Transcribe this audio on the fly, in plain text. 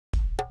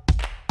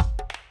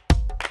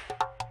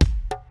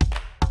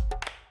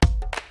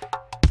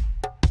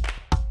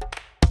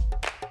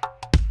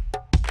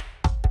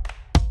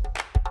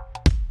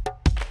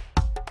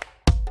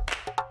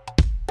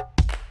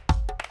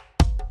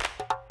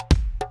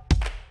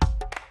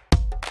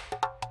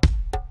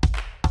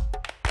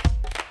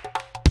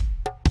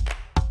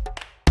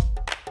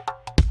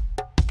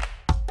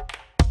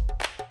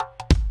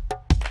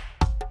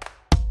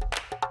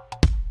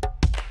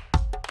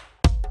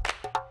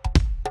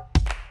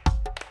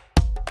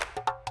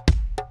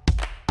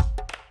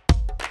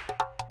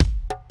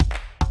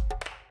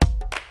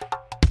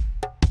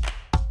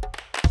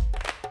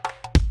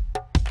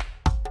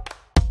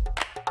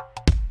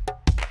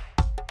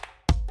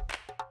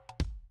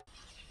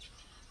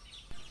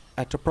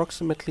At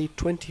approximately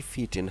 20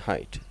 feet in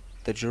height,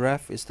 the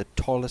giraffe is the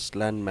tallest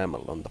land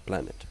mammal on the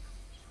planet.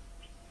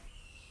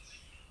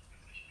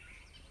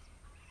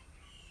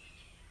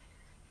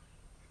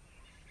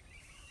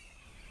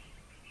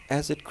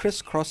 As it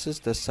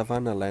crisscrosses the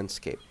savanna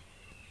landscape,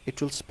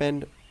 it will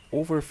spend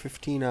over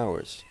 15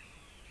 hours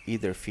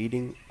either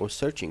feeding or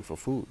searching for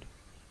food.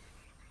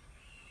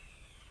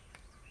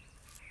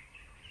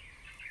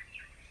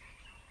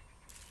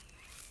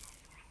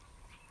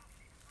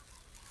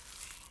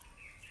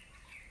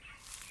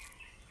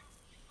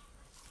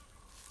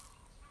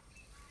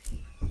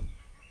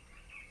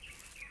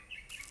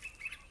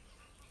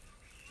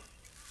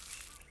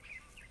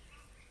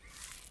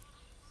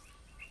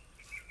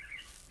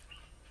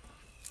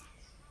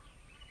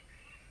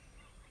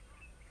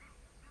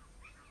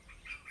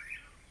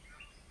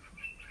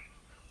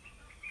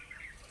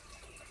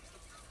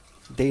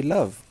 They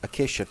love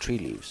acacia tree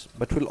leaves,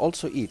 but will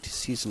also eat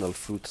seasonal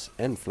fruits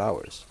and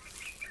flowers.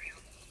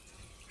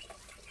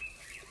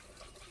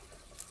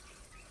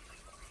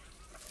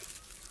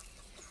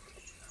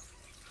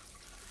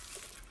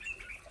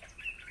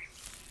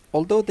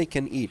 Although they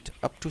can eat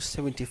up to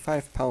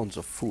 75 pounds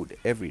of food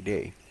every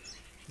day,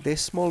 their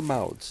small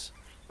mouths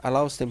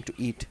allows them to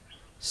eat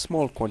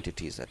small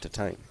quantities at a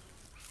time.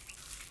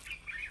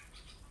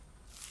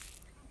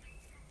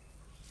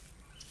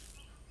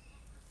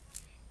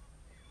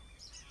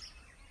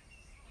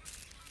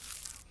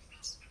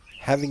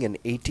 Having an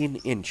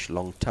 18-inch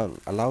long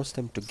tongue allows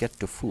them to get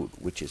to food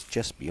which is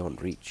just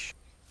beyond reach.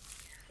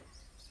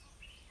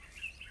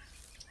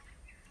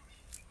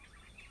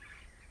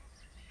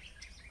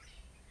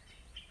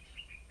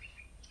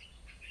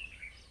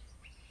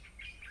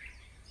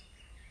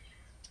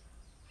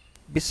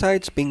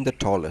 Besides being the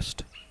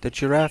tallest, the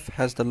giraffe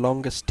has the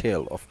longest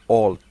tail of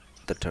all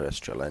the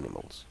terrestrial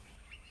animals.